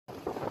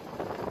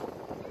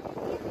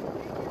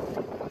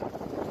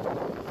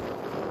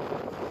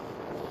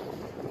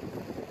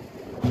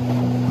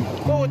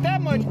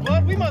much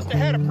blood, we must have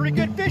had a pretty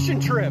good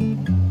fishing trip.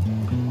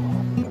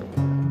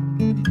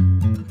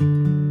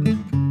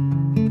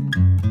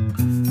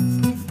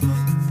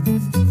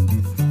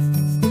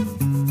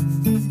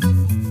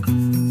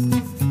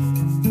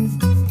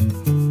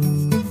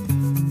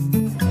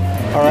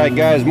 Alright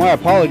guys, my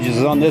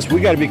apologies on this.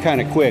 We got to be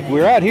kind of quick.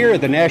 We're out here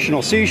at the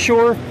National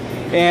Seashore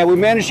and we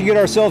managed to get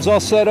ourselves all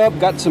set up.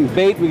 Got some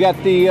bait. We got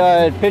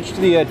the pitched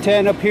the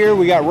tent up here.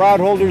 We got rod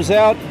holders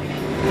out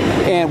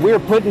and we're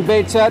putting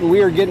baits out and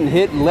we are getting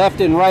hit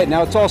left and right.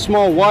 Now it's all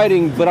small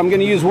whiting, but I'm going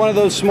to use one of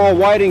those small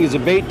whiting as a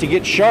bait to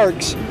get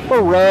sharks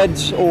or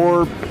reds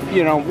or,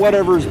 you know,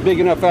 whatever's big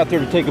enough out there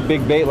to take a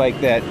big bait like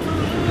that.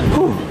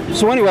 Whew.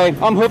 So anyway,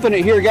 I'm hoofing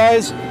it here,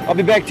 guys. I'll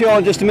be back to y'all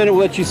in just a minute.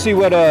 We'll let you see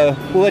what,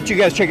 we'll let you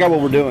guys check out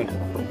what we're doing.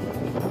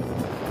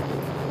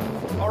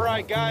 All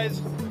right,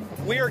 guys,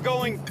 we are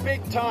going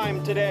big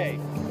time today.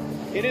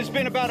 It has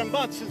been about a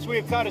month since we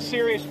have caught a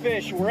serious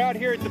fish. We're out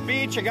here at the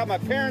beach. I got my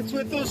parents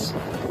with us.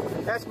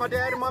 That's my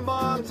dad and my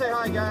mom. Say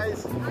hi,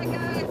 guys. Hi,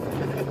 guys.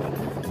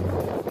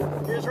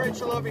 Here's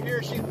Rachel over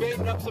here. She's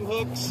baiting up some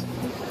hooks.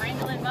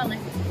 Wrangling mullet.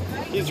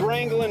 He's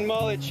wrangling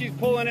mullet. She's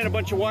pulling in a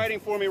bunch of whiting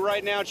for me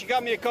right now. She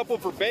got me a couple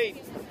for bait.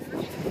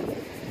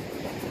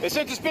 And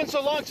since it's been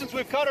so long since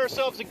we've caught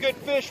ourselves a good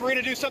fish, we're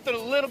gonna do something a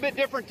little bit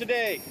different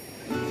today.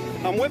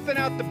 I'm whipping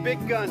out the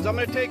big guns. I'm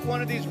gonna take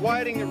one of these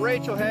whiting that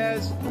Rachel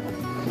has,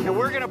 and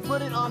we're gonna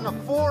put it on the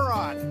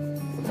 4-rod.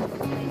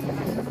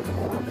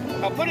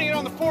 Now putting it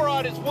on the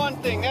 4-rod is one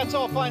thing. That's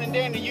all fine and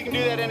dandy. You can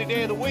do that any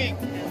day of the week.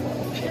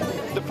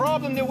 The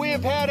problem that we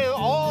have had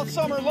all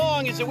summer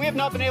long is that we have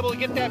not been able to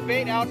get that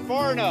bait out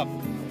far enough.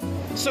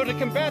 So to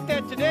combat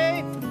that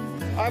today,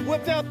 I've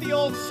whipped out the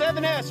old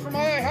 7S from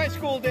my high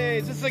school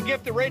days. This is a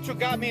gift that Rachel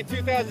got me in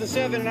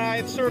 2007 and I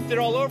have surfed it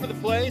all over the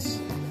place.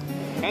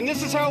 And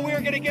this is how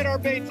we're gonna get our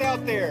baits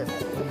out there.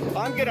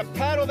 I'm gonna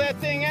paddle that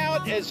thing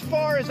out as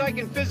far as I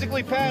can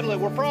physically paddle it.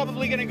 We're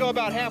probably gonna go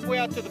about halfway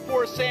out to the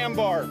 4th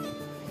sandbar.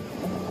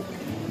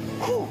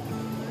 Whew.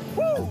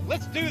 Woo!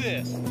 Let's do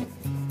this.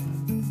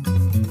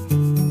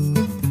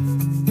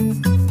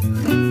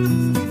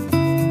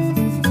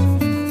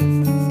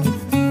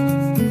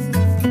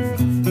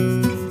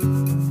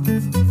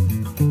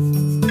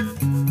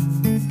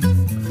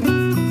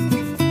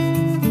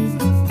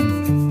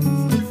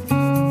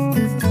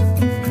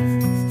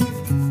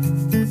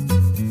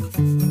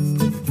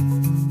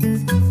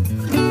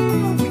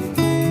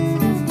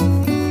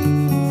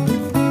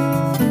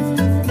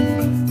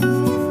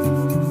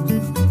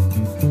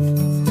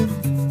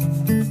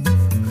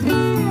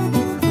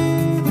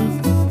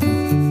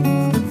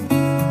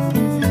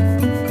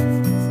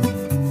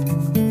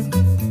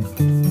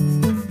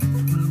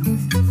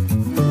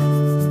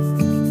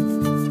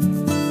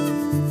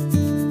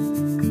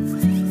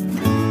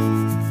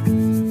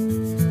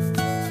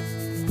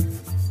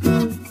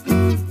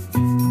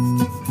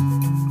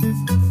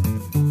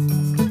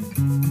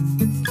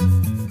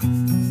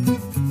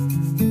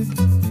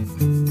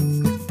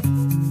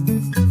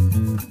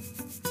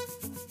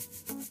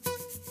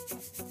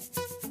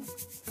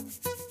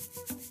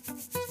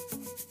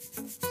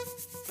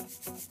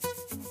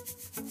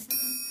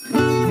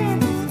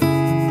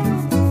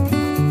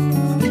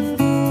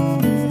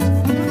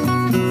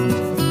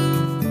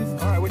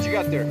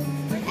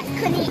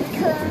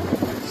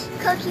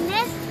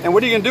 And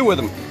what are you going to do with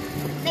them?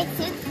 Make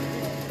soup.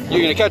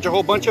 You're going to catch a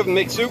whole bunch of them and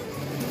make soup?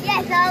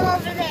 Yes, all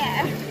over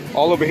there.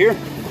 All over here?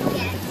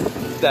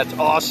 Yes. That's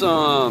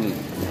awesome.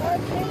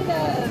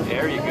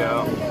 There you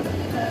go.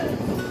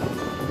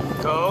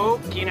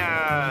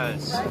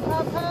 Coquinas.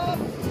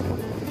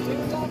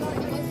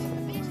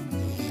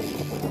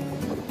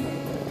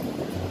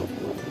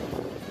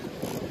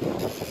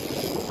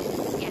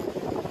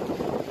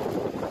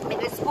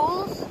 And the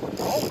spools?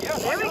 Oh, yeah.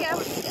 There we go.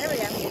 There we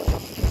go.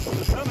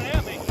 It's coming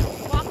at me.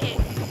 Walk it.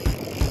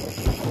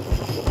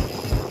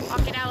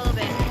 Walk it out a little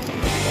bit.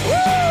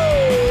 Woo!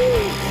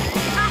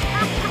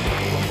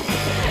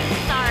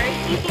 Sorry.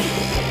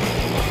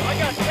 I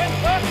got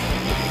 $10.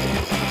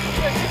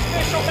 This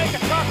fish will make a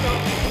taco.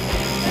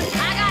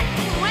 I got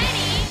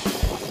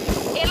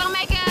 20. It'll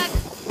make a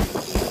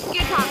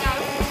good taco.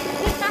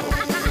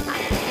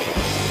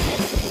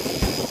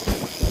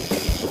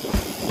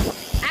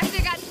 Actually,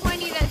 I got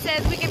 20 that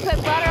says we can put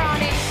butter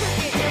on it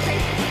and cook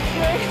it.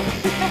 It'll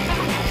taste good.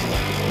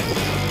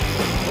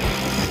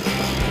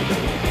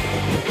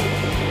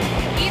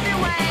 Either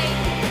way,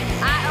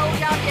 I owe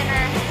y'all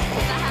dinner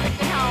because I haven't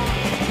been home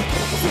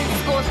since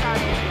school started.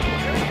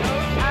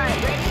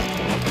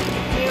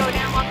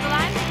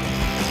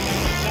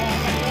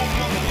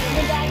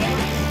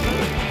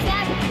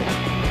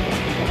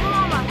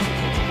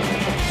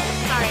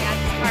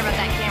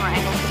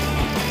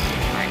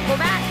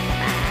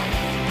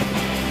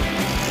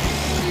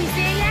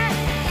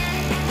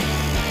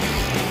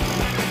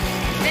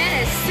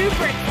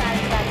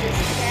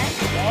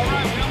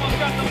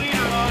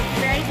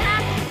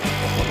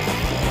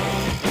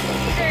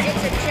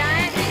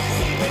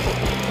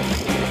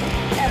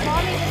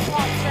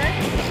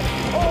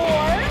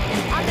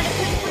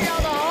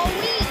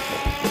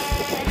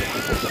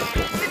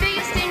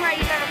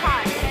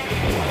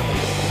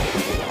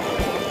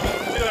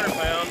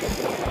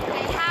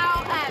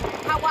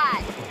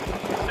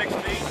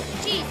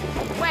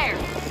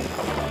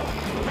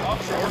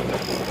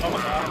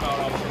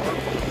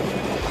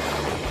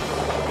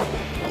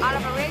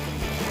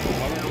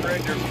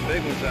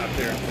 big ones out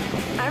there.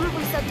 I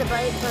remember we set the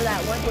bait for that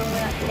one when we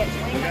got to get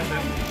 20 that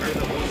time. Or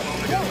the one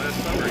we got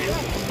last summer. It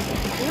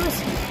was...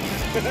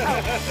 Oh,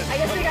 I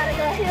guess we gotta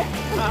go here.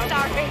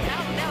 Sorry.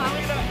 No, I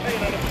was not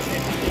paying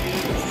attention.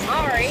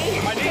 Sorry.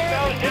 I need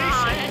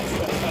validation.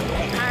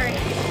 Sorry.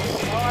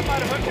 Oh, I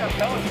might have hooked up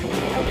telling you.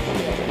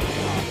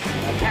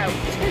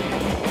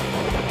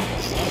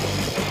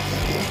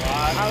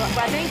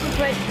 I think we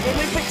put, did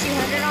we put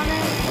 200 on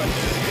there?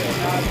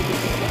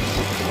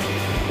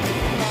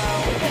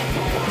 No, we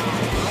didn't.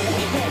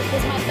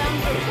 Because my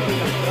thumbs are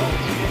bleeding.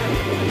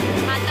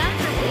 My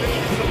thumbs are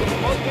bleeding.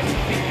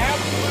 The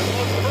absolute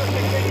most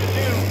perfect thing to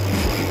do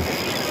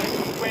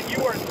when you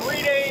are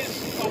 3 days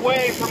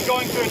away from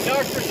going to a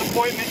doctor's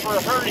appointment for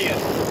a hernia.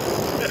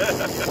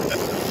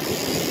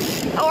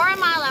 Or a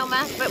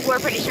myeloma, but we're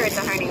pretty sure it's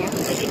a hernia. It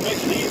just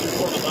makes it easier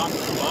for the doctor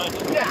to find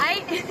it.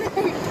 Right?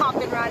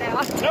 Popping right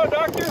out. No,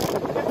 doctor, this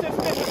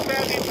is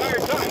bad the entire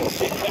time.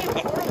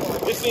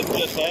 This didn't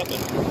just happen.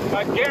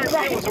 I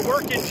guarantee it was a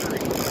work injury.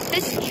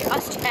 This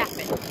just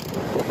happened.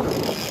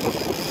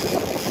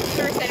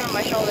 Sure, stayed on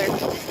my shoulder.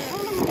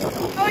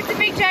 Oh, it's a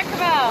big Jack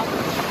crevalle.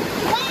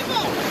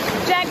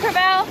 Jack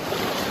crevalle.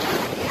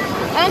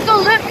 Uncle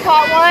Luke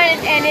caught one,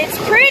 and it's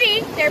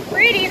pretty. They're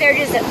pretty. They're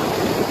just not.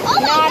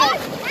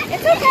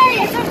 It's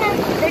okay. It's okay.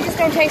 They just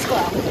don't taste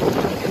well.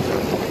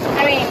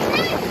 I mean,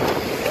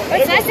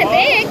 it's nice and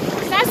big.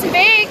 It's nice and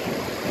big.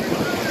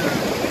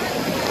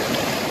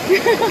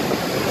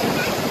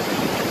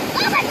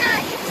 Oh my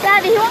God!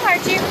 Savvy, he won't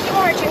hurt you. He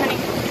won't hurt you, honey.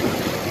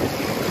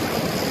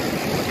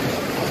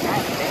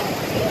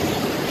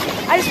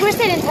 I just wish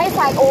they didn't taste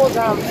like old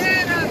drums.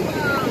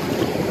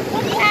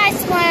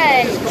 Nice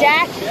one,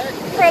 Jack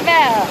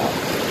crevalle.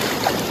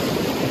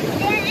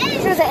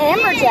 If there's an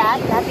amberjack,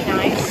 that'd be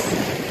nice.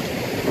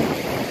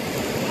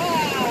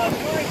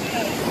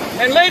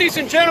 And ladies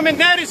and gentlemen,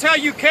 that is how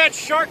you catch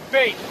shark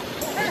bait.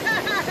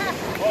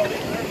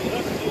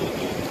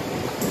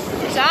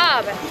 Good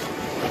job.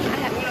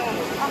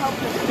 I hope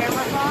the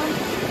camera's on.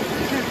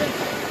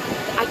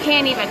 I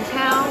can't even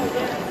tell.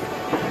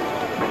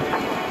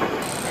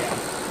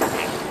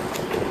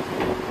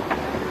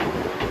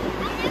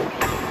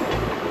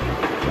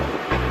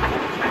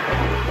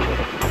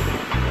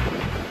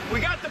 We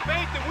got the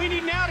bait that we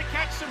need now to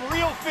catch some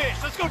real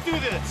fish. Let's go do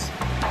this.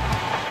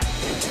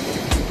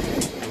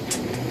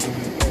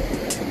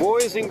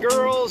 Boys and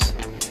girls,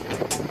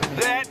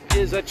 that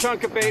is a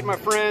chunk of bait, my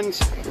friends.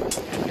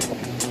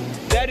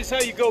 That is how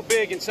you go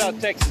big in South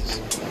Texas.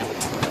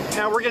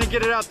 Now we're gonna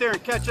get it out there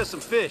and catch us some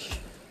fish.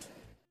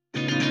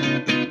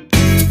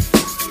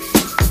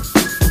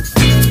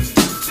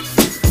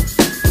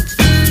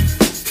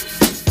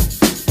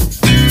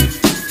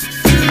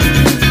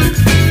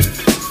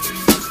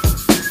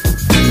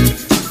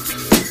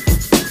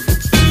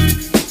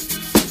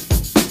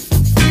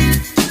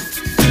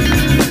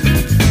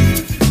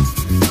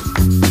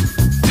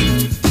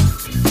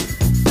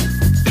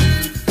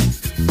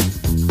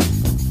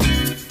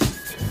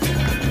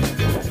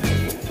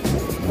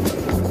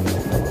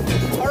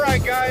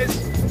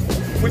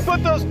 We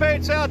put those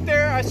baits out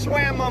there. I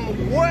swam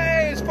them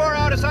way as far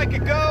out as I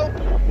could go,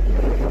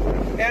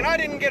 and I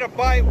didn't get a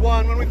bite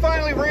one. When we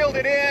finally reeled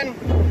it in,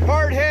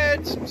 hard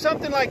heads,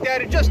 something like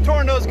that, it just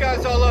torn those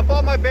guys all up.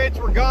 All my baits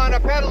were gone. I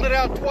paddled it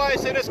out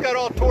twice. They just got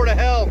all tore to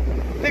hell.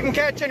 Didn't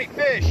catch any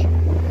fish,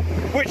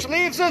 which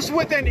leaves us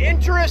with an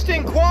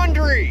interesting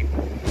quandary.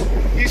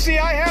 You see,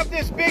 I have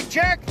this big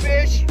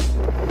jackfish.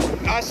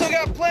 I still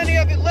got plenty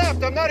of it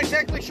left. I'm not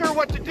exactly sure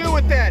what to do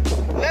with that.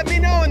 Let me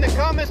know in the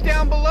comments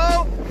down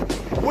below.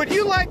 Would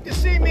you like to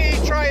see me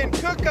try and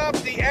cook up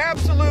the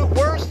absolute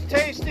worst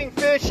tasting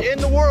fish in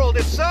the world?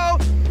 If so,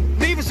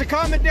 leave us a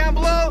comment down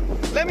below.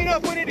 Let me know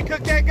if we need to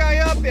cook that guy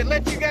up and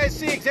let you guys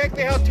see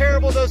exactly how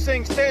terrible those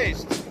things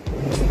taste.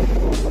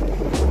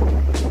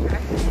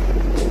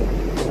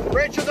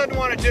 Rachel doesn't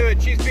want to do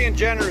it. She's being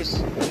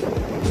generous.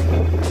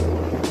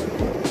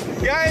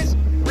 Guys,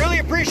 really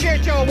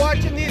appreciate y'all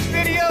watching these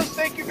videos.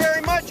 Thank you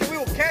very much, and we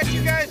will catch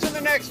you guys in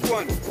the next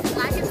one.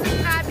 Like and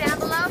subscribe down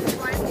below if you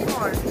want to see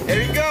more.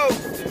 There you go.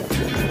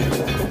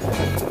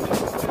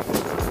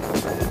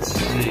 Let's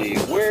see,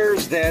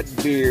 where's that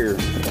beer?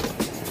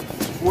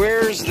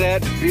 Where's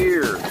that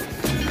beer?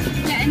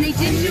 Yeah, and they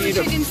didn't do a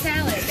chicken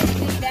salad. They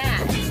did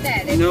that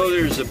instead. I know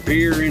there's a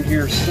beer in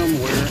here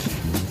somewhere.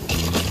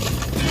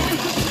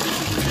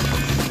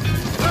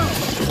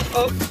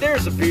 Oh,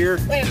 there's a beer.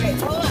 Wait,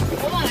 hold on.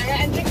 I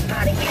got to take it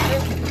out of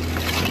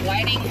here.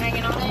 Lighting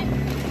hanging on it.